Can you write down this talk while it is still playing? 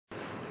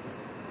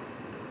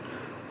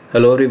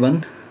Hello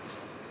everyone.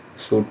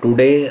 So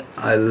today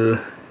I'll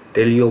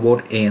tell you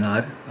about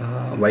ANR,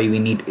 why we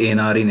need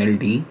ANR in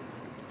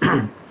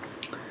LTE.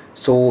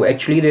 So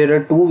actually there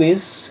are two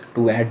ways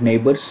to add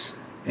neighbors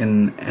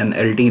in an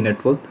LTE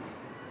network.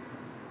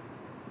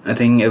 I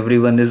think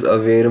everyone is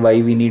aware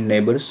why we need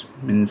neighbors.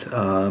 Means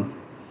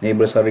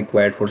neighbors are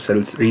required for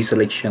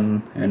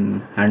reselection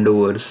and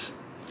handovers.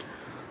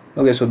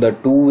 Okay, so the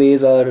two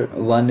ways are,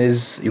 one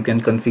is you can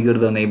configure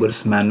the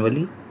neighbors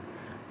manually,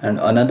 and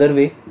another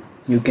way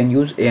you can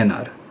use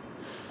ANR.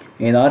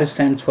 ANR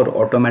stands for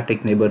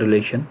automatic neighbor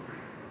relation.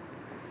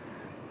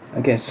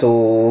 Okay,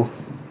 so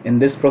in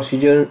this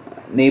procedure,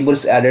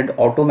 neighbors added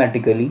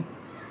automatically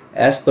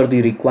as per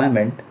the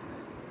requirement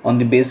on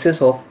the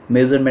basis of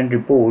measurement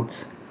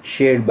reports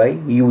shared by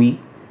UE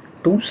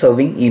to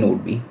serving E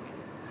node B.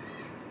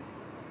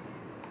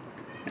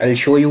 I'll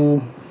show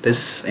you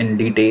this in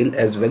detail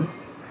as well.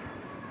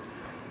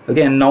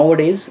 Okay, and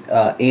nowadays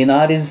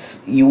ANR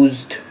is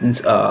used,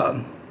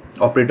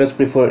 operators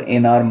prefer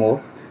ANR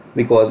more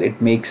because it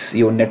makes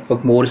your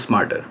network more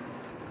smarter.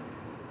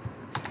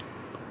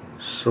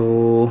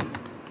 So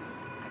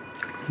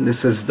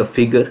this is the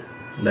figure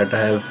that I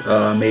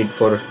have made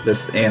for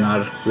this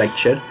ANR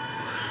lecture.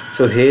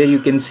 So here you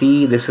can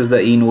see this is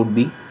the E node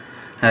B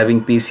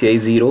having PCI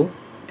 0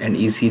 and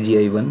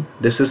ECGI 1.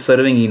 This is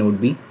serving E node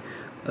B.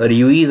 A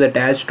UE is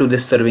attached to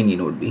this serving E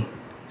node B.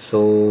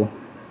 So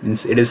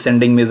it is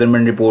sending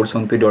measurement reports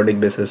on periodic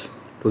basis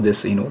to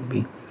this E node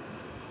B.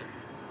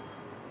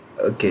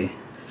 Okay,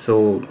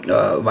 so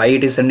why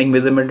it is sending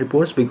measurement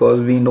reports?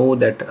 Because we know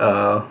that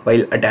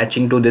while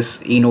attaching to this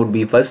E node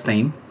B first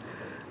time,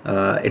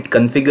 it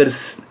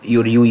configures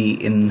your UE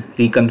in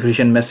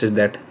reconfiguration message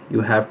that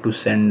you have to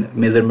send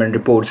measurement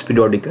reports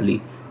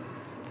periodically.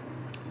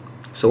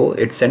 So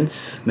it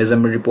sends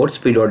measurement reports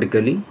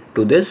periodically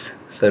to this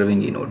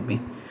serving E node B.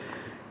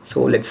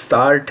 So let's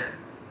start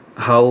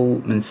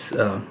how this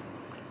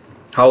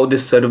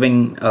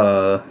serving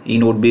E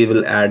node B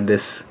will add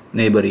this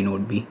neighbor E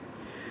node B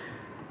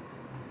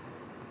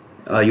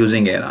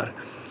using ANR.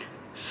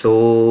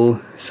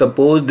 So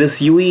suppose this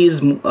UE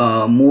is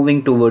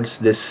moving towards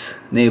this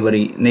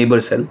neighbor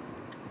cell.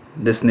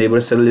 This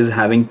neighbor cell is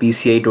having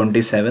PCI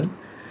 27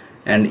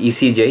 and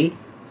ECGI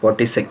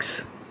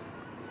 46.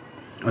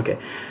 Okay,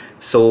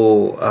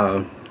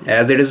 so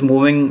as it is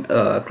moving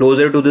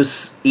closer to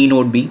this E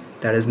node B,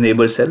 that is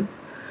neighbor cell,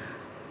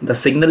 the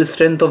signal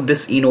strength of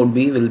this E node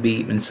B will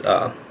be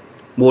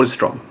more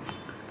strong.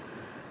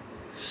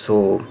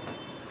 So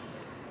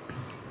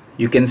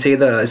you can say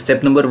the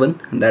step number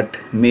 1, that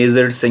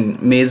measure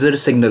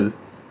signal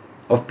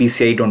of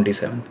PCI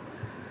 27.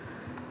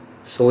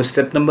 So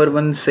step number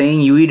 1 saying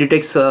UE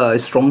detects a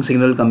strong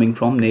signal coming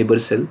from neighbor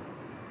cell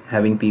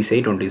having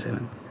PCI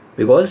 27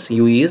 because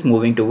UE is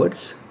moving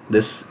towards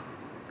this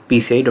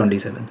PCI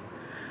 27.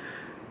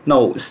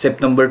 Now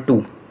step number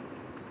 2,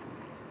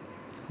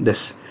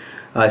 this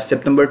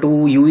step number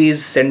 2, UE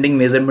is sending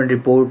measurement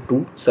report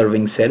to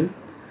serving cell,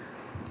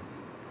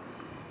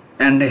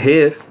 and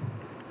here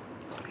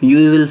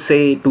you will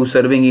say to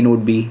serving E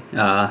node B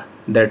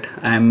that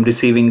I am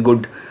receiving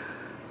good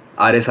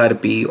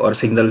RSRP or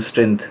signal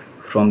strength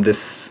from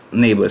this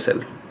neighbor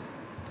cell.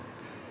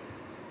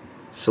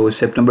 So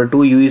step number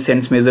 2, UE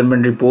sends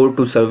measurement report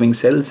to serving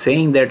cell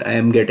saying that I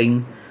am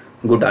getting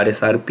good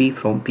RSRP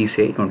from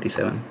PCI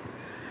 27.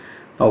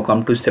 Now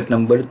come to step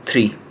number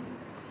 3.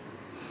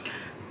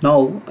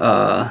 Now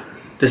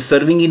the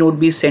serving E node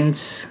B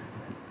sends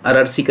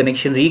RRC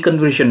connection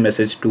reconfiguration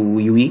message to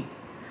UE,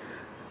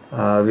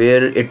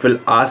 where it will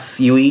ask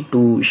UE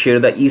to share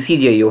the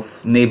ECGI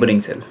of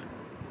neighboring cell.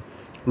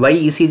 Why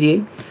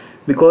ECGI?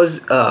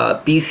 Because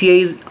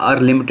PCIs are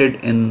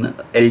limited in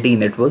LTE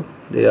network.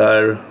 They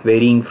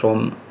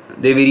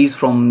varies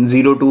from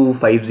 0 to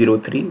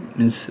 503.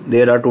 Means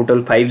there are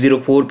total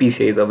 504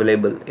 PCIs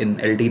available in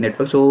LTE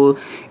network. So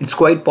it's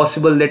quite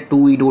possible that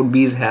two E node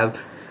Bs have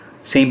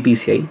same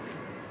PCI,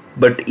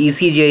 but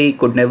ECGI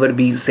could never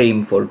be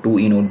same for two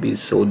E node Bs.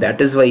 So that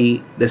is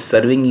why the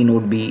serving E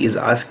node B is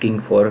asking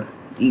to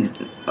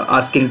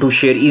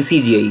share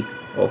ECGI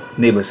of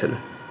neighbor cell.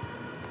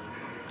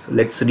 So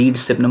let's read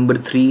step number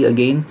 3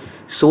 again.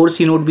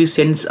 Source E node B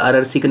sends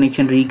RRC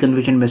connection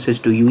reconfiguration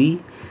message to UE.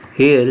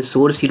 Here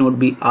source E node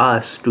B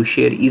asks to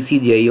share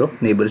ECGI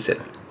of neighbor cell.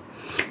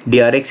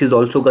 DRX is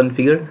also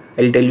configured.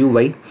 I'll tell you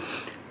why.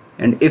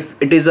 And if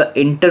it is a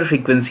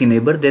inter-frequency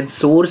neighbor, then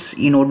source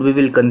E node B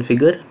will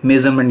configure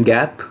measurement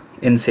gap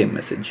in same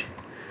message.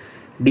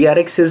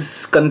 DRX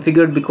is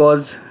configured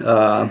because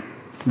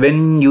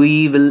when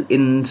UE will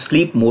in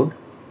sleep mode,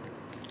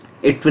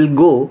 it will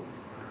go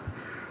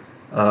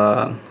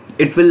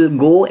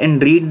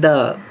and read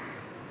the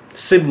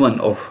SIB1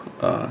 of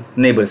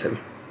neighbor cell.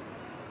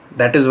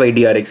 That is why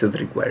DRX is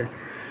required.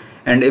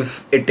 And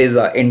if it is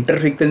a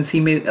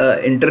interfrequency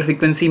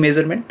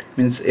measurement,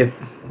 means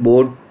if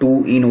both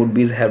two E node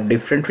Bs have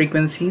different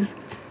frequencies,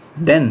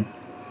 then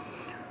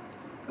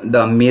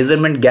the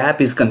measurement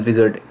gap is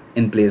configured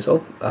in place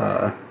of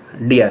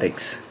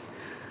DRX.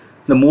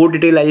 The more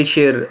detail I'll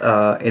share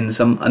in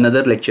some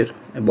another lecture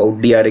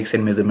about DRX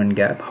and measurement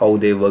gap, how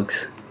they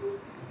works.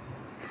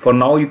 For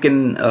now, you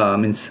can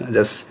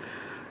just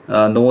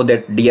know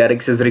that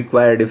DRX is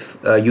required if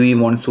UE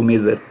wants to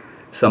measure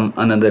some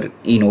another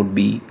E node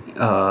B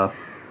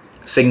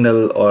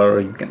signal,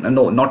 or you can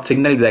no, not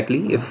signal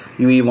exactly, if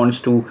UE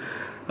wants to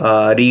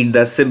read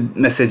the SIB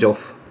message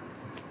of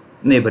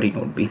neighbor E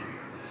node B.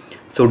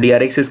 So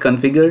DRX is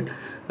configured.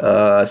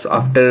 So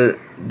after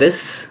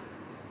this,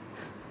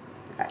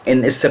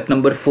 in step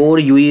number 4,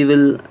 UE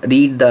will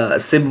read the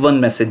SIB1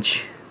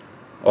 message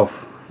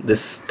of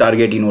this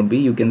target E node B.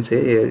 You can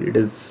say here it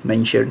is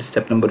mentioned,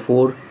 step number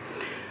 4.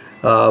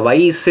 Why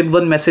is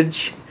SIB1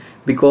 message?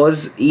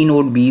 Because E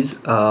node B's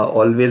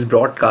always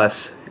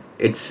broadcast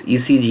its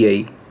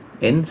ECGI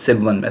in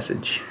SIB1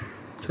 message.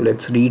 So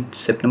let's read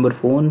step number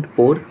 4.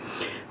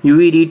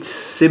 UE reads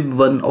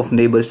SIB1 of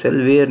neighbor cell,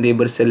 where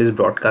neighbor cell is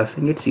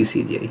broadcasting its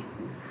ECGI.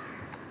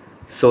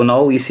 So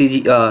now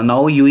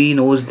now UE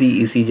knows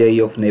the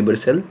ECGI of neighbor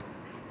cell.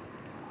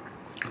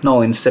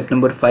 Now in step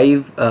number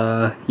 5,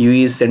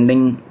 UE is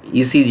sending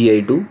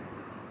ECGI to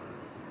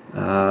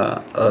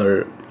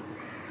our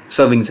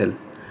serving cell.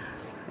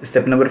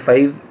 Step number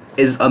 5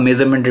 is a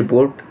measurement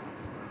report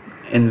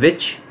in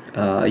which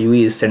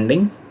UE is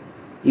sending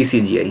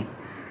ECGI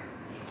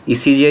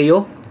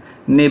of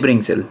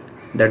neighboring cell,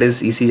 that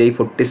is ECGI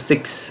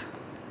 46,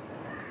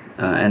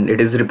 and it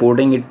is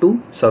reporting it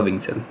to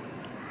serving cell.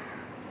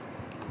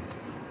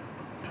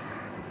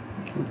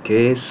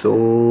 Okay,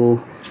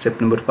 so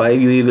step number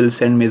 5, UE will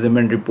send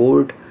measurement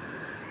report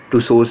to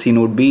source E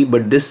node B,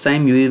 but this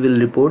time UE will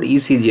report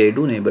ECGI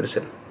to neighbor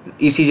cell,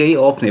 ECGI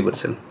of neighbor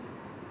cell.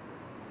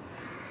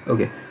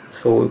 Okay,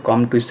 so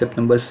come to step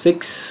number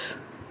 6.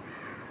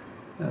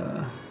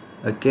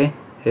 Okay,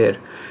 here.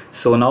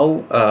 So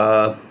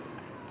now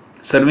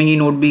serving E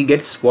node B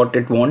gets what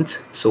it wants,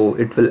 so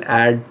it will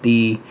add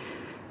the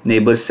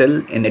neighbor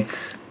cell in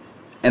its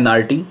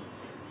NRT.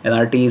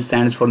 NRT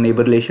stands for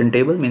neighbor relation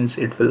table, means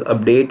it will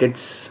update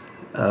its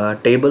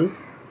table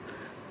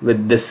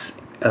with this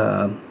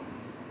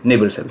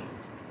neighbor cell.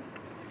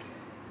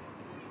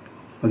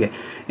 Okay,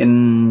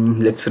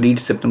 let's read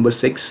step number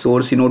 6.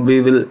 Source E node B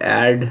will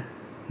add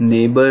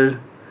neighbor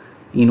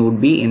E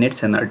node B in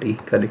its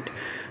NRT. Correct.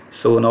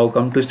 So now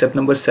come to step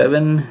number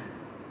 7.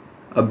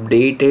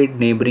 Updated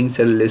neighboring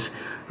cell list.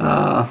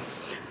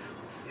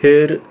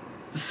 Here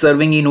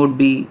serving E node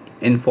B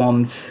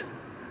informs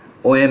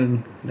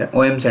the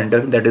OM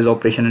center, that is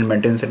operation and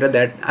maintenance center,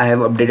 that I have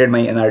updated my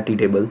NRT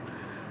table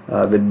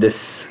with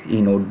this E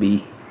node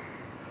B.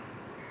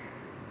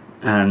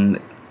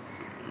 And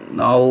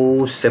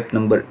now step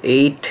number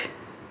 8.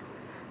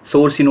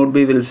 Source E node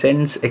B will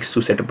send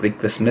X2 setup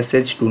request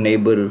message to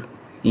neighbor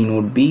E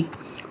node B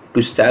to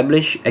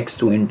establish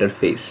X2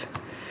 interface.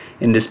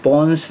 In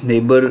response,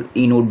 neighbor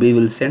E node B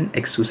will send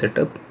X2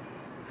 setup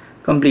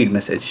complete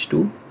message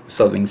to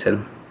serving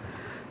cell.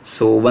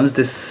 So once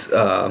this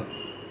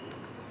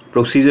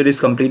procedure is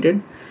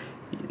completed,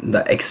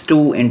 the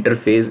X2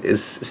 interface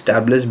is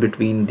established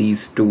between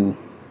these two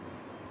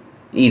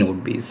E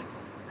node B's.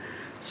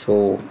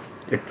 So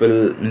it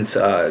will means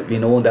we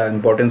know the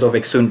importance of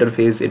X2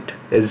 interface. It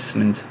is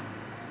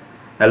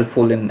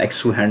helpful in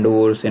X2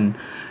 handovers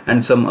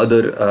and some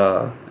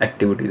other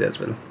activities as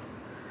well.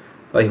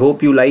 So I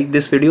hope you like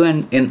this video,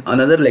 and in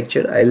another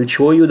lecture I'll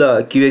show you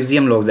the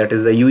QXDM logs, that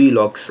is the UE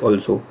logs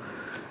also,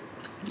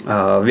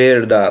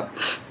 where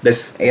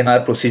this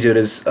ANR procedure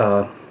is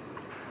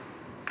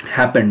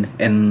happened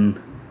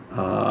in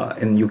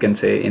you can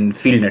say in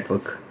field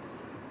network.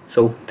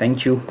 So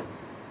thank you.